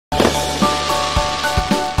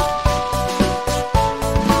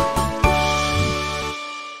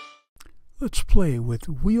Let's play with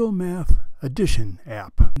Wheel Math Addition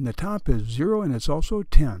app. And the top is 0 and it's also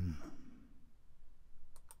 10.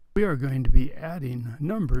 We are going to be adding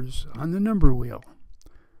numbers on the number wheel.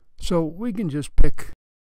 So we can just pick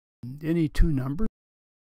any two numbers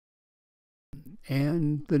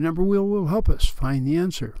and the number wheel will help us find the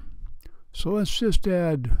answer. So let's just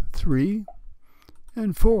add 3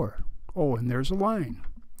 and 4. Oh, and there's a line.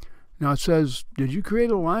 Now it says, did you create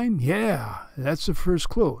a line? Yeah, that's the first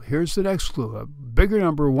clue. Here's the next clue. A bigger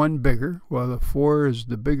number, one bigger. Well, the 4 is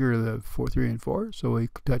the bigger of the 4, 3, and 4. So we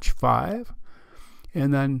touch 5.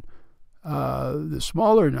 And then the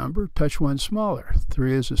smaller number, touch one smaller.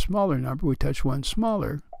 3 is a smaller number. We touch one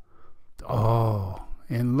smaller. Oh,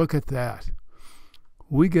 and look at that.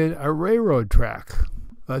 We get a railroad track.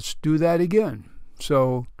 Let's do that again.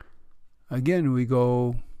 So again, we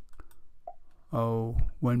go,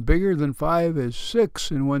 one bigger than 5 is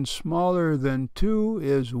 6, and one smaller than 2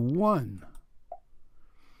 is 1.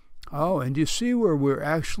 Oh, and you see where we're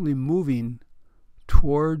actually moving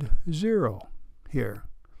toward 0 here.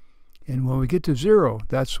 And when we get to 0,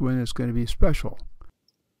 that's when it's going to be special.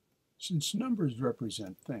 Since numbers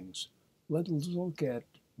represent things, let's look at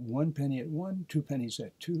 1 penny at 1, 2 pennies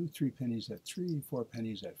at 2, 3 pennies at 3, 4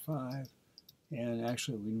 pennies at 5. And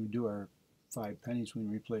actually, when we do our 5 pennies, we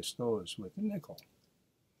replace those with a nickel.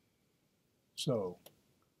 So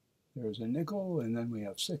there's a nickel, and then we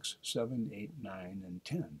have 6, 7, 8, 9, and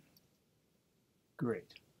 10.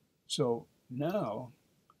 Great. So now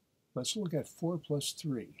let's look at 4 plus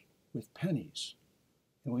 3 with pennies.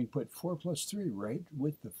 And we put 4 plus 3 right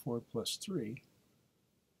with the 4 plus 3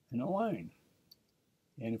 in a line.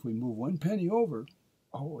 And if we move one penny over,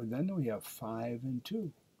 and then we have 5 and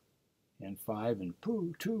 2. And 5 and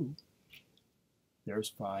 2. There's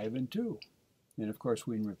 5 and 2. And of course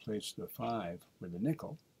we can replace the 5 with a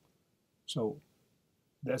nickel. So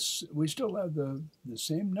we still have the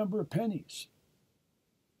same number of pennies.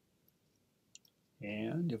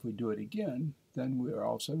 And if we do it again, then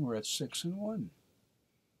all of a sudden we're at 6 and 1.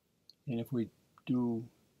 And if we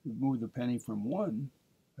move the penny from 1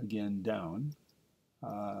 again down,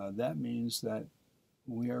 that means that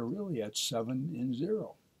we are really at 7 and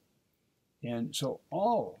 0. And so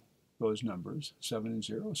all those numbers, 7 and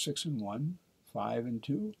 0, 6 and 1, 5 and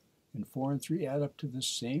 2, and 4 and 3 add up to the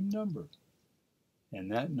same number.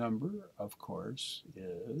 And that number, of course,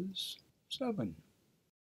 is 7.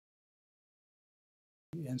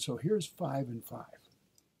 And so here's 5 and 5.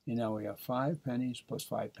 And now we have 5 pennies plus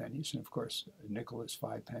 5 pennies. And of course, a nickel is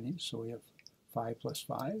 5 pennies. So we have 5 plus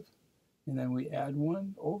 5. And then we add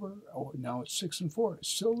 1 over. Oh, now it's 6 and 4. It's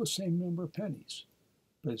still the same number of pennies,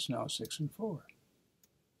 but it's now 6 and 4.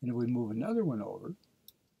 And if we move another one over,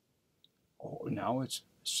 now it's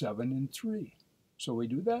 7 and 3. So we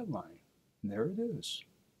do that line, and there it is.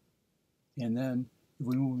 And then if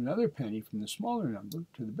we move another penny from the smaller number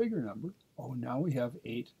to the bigger number, now we have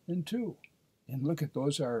 8 and 2. And look at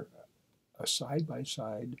those are a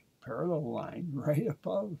side-by-side parallel line right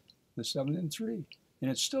above the 7 and 3. And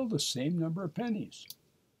it's still the same number of pennies.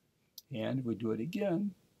 And if we do it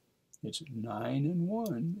again, it's 9 and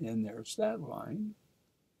 1, and there's that line.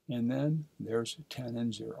 And then there's 10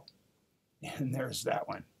 and 0. And there's that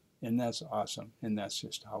one. And that's awesome. And that's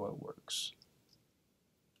just how it works.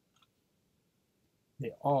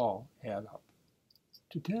 They all add up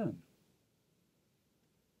to 10.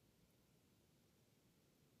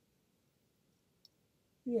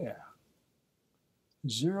 Yeah.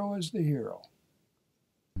 0 is the hero.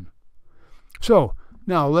 So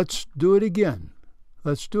now let's do it again.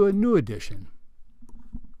 Let's do a new addition.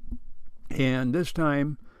 And this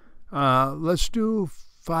time, let's do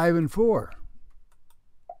 5 and 4.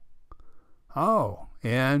 Oh,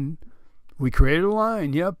 and we created a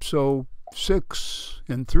line. Yep, so 6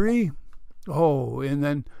 and 3. Oh, and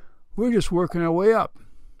then we're just working our way up.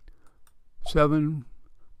 7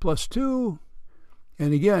 plus 2.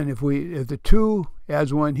 And again, if the 2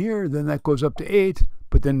 adds 1 here, then that goes up to 8.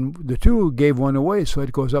 But then the 2 gave 1 away, so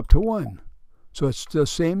it goes up to 1. So it's the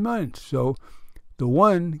same month. So the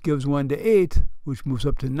 1 gives 1 to 8, which moves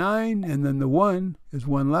up to 9, and then the 1 is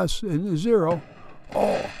 1 less, and the 0.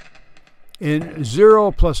 Oh, and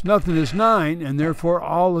 0 plus nothing is 9, and therefore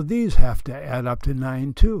all of these have to add up to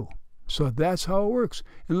 9 too. So that's how it works.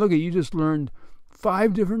 And look, you just learned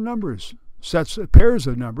 5 different numbers, pairs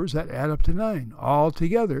of numbers that add up to 9 all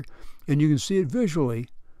together, and you can see it visually.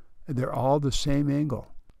 They're all the same angle.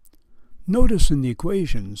 Notice in the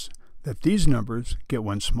equations that these numbers get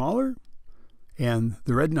 1 smaller and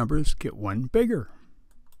the red numbers get 1 bigger.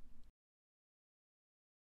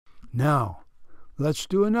 Now, let's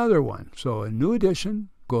do another one. So a new addition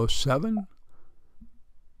goes 7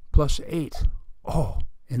 plus 8. Oh,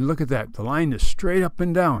 and look at that. The line is straight up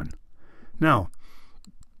and down. Now,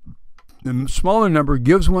 the smaller number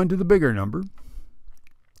gives 1 to the bigger number.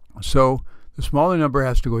 So the smaller number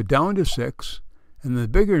has to go down to 6. And the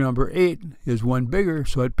bigger number, 8, is 1 bigger,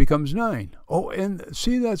 so it becomes 9. Oh, and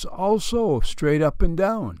see, that's also straight up and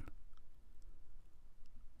down.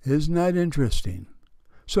 Isn't that interesting?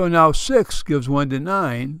 So now 6 gives 1 to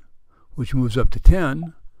 9, which moves up to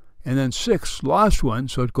 10. And then 6 lost 1,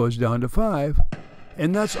 so it goes down to 5.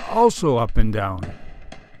 And that's also up and down.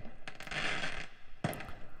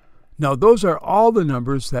 Now, those are all the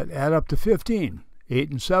numbers that add up to 15. 8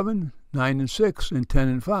 and 7, 9 and 6, and 10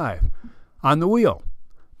 and 5. On the wheel.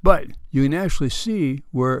 But you can actually see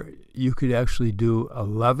where you could actually do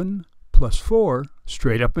 11 plus 4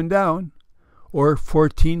 straight up and down, or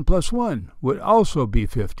 14 plus 1 would also be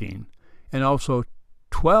 15. And also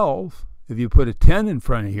 12, if you put a 10 in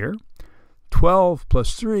front of here, 12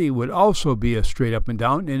 plus 3 would also be a straight up and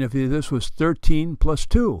down, and if this was 13 plus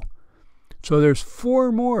 2. So there's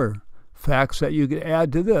 4 more facts that you could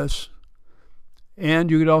add to this.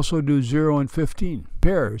 And you could also do 0 and 15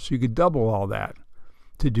 pairs. You could double all that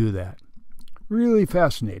to do that. Really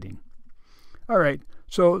fascinating. All right,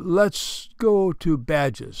 so let's go to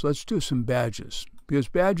badges. Let's do some badges, because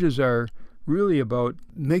badges are really about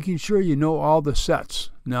making sure you know all the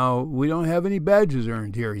sets. Now, we don't have any badges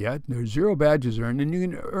earned here yet. There's 0 badges earned, and you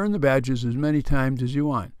can earn the badges as many times as you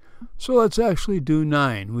want. So let's actually do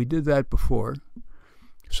 9. We did that before.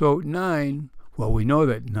 So 9... well, we know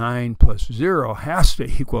that 9 plus 0 has to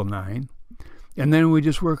equal 9. And then we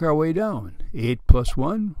just work our way down. 8 plus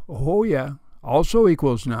 1, oh yeah, also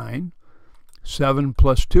equals 9. 7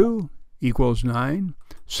 plus 2 equals 9.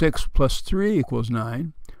 6 plus 3 equals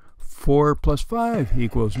 9. 4 plus 5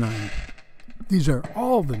 equals 9. These are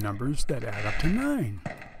all the numbers that add up to 9.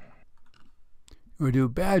 We do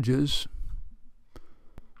badges,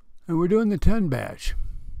 and we're doing the 10 badge.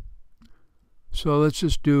 So let's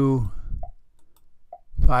just do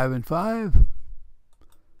 5 and 5,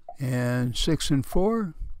 and 6 and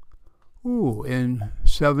 4, ooh, and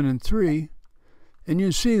 7 and 3. And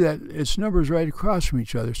you see that it's numbers right across from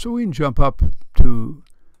each other. So we can jump up to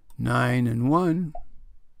 9 and 1.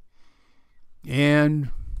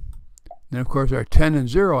 And then, of course, our 10 and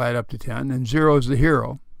 0 add up to 10, and 0 is the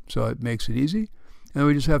hero, so it makes it easy. And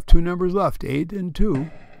we just have 2 numbers left, 8 and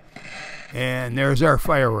 2. And there's our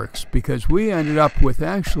fireworks, because we ended up with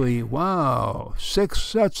actually, wow, 6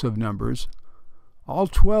 sets of numbers, all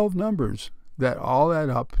 12 numbers that all add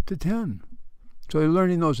up to 10. So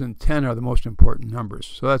learning those in 10 are the most important numbers.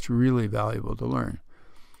 So that's really valuable to learn.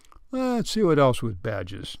 Let's see what else with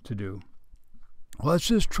badges to do. Let's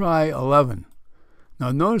just try 11.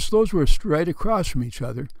 Now notice those were right across from each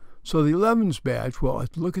other. So the 11's badge, well,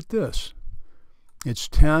 look at this. It's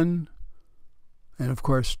 10. And of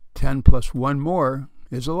course, 10 plus 1 more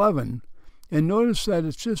is 11. And notice that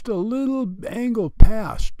it's just a little angle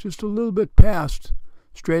past, just a little bit past,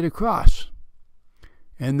 straight across.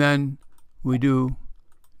 And then we do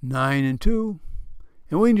 9 and 2.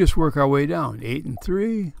 And we can just work our way down. 8 and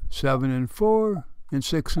 3, 7 and 4, and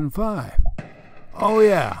 6 and 5. Oh,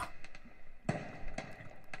 yeah.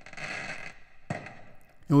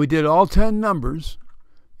 And we did all 10 numbers.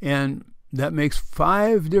 And that makes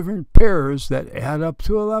 5 different pairs that add up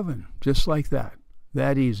to 11, just like that.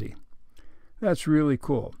 That easy. That's really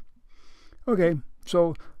cool. Okay,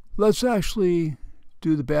 so let's actually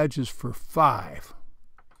do the badges for 5.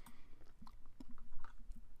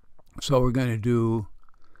 So we're going to do,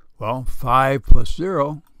 well, 5 plus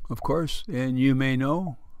 0, of course, and you may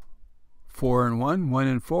know 4 and 1, 1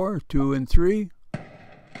 and 4, 2 and 3.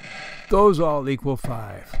 Those all equal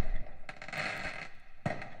 5.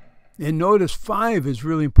 And notice 5 is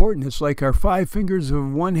really important. It's like our 5 fingers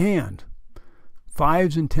of one hand.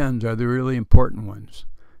 5s and 10s are the really important ones.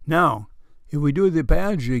 Now, if we do the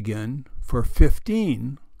badge again for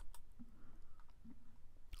 15,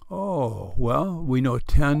 oh, well, we know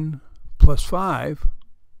 10 plus 5.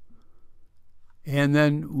 And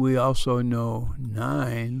then we also know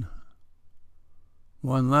 9.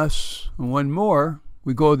 1 less and 1 more.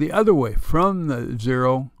 We go the other way from the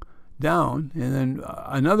 0 down, and then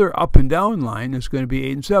another up and down line is going to be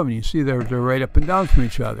 8 and 7. You see they're right up and down from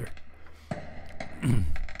each other. And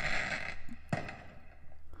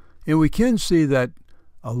we can see that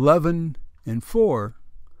 11 and 4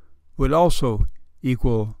 would also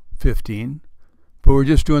equal 15, but we're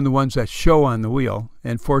just doing the ones that show on the wheel.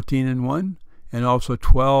 And 14 and 1, and also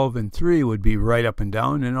 12 and 3 would be right up and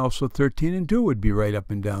down, and also 13 and 2 would be right up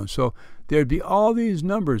and down. So there'd be all these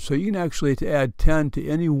numbers, so you can actually add 10 to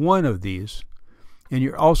any one of these, and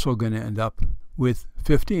you're also going to end up with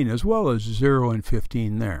 15, as well as 0 and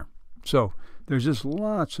 15 there. So there's just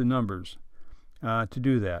lots of numbers to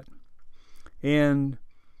do that. And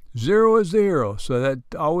 0 is the hero, so that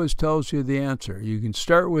always tells you the answer. You can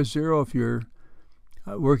start with 0 if you're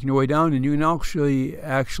working your way down, and you can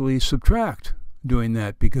actually subtract doing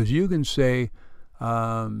that, because you can say,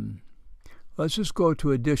 let's just go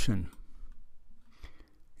to addition.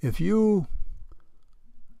 If you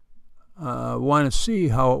want to see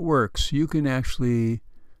how it works, you can actually,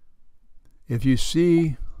 if you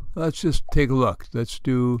see, let's just take a look. Let's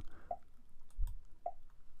do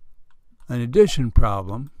an addition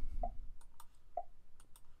problem.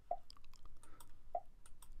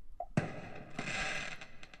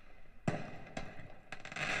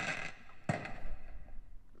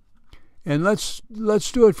 And let's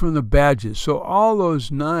do it from the badges. So all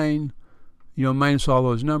those 9, minus all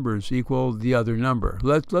those numbers equal the other number.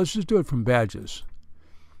 Let's just do it from badges.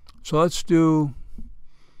 So let's do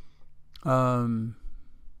the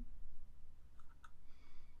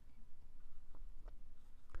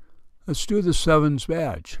 7's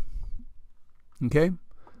badge. Okay?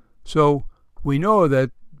 So we know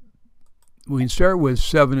that we can start with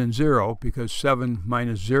 7 and 0, because 7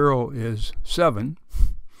 minus 0 is 7.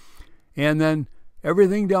 And then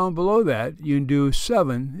everything down below that, you can do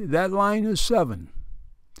 7. That line is 7.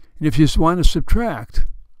 And if you want to subtract,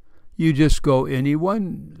 you just go any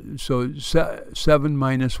one. So 7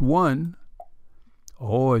 minus 1,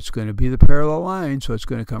 it's going to be the parallel line, so it's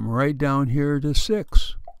going to come right down here to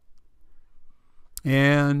 6.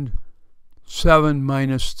 And 7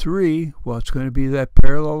 minus 3, well, it's going to be that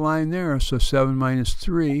parallel line there, so 7 minus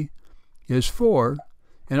 3 is 4.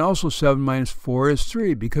 And also 7 minus 4 is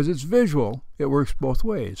 3. Because it's visual, it works both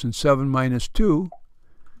ways. And 7 minus 2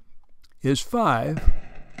 is 5.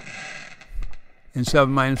 And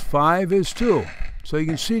 7 minus 5 is 2. So you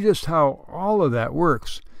can see just how all of that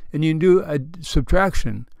works. And you can do a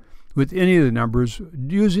subtraction with any of the numbers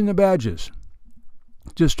using the badges.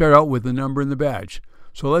 Just start out with the number in the badge.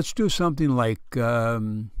 So let's do something like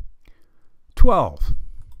 12.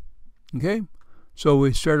 Okay? So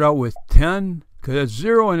we start out with 10. Because it's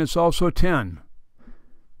 0 and it's also 10.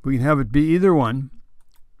 We can have it be either one.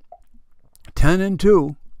 10 and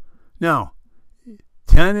 2. Now,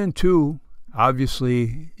 10 and 2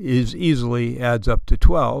 obviously easily adds up to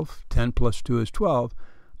 12. 10 plus 2 is 12.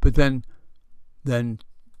 But then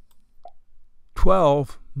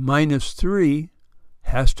 12 minus 3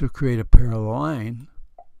 has to create a parallel line.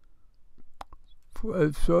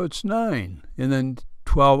 So it's 9. And then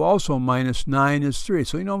 12 also minus 9 is 3.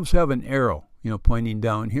 So you almost have an arrow, pointing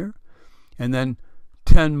down here. And then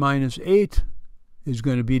 10 minus 8 is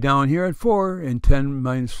going to be down here at 4, and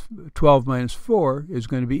 12 minus 4 is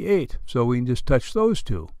going to be 8. So we can just touch those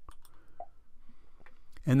two.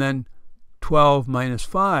 And then 12 minus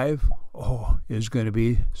 5, is going to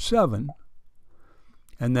be 7.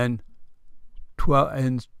 And then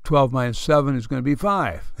 12 minus 7 is going to be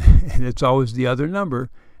 5. And it's always the other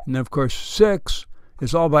number. And then, of course, 6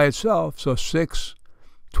 is all by itself. So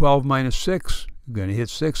 12 minus 6, you're going to hit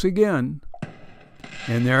 6 again.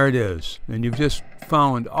 And there it is. And you've just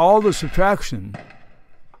found all the subtraction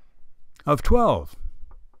of 12.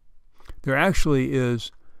 There actually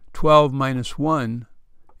is 12 minus 1,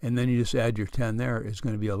 and then you just add your 10 there, is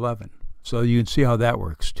going to be 11. So you can see how that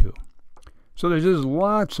works too. So there's just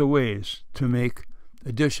lots of ways to make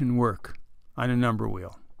addition work on a number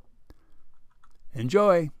wheel.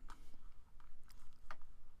 Enjoy!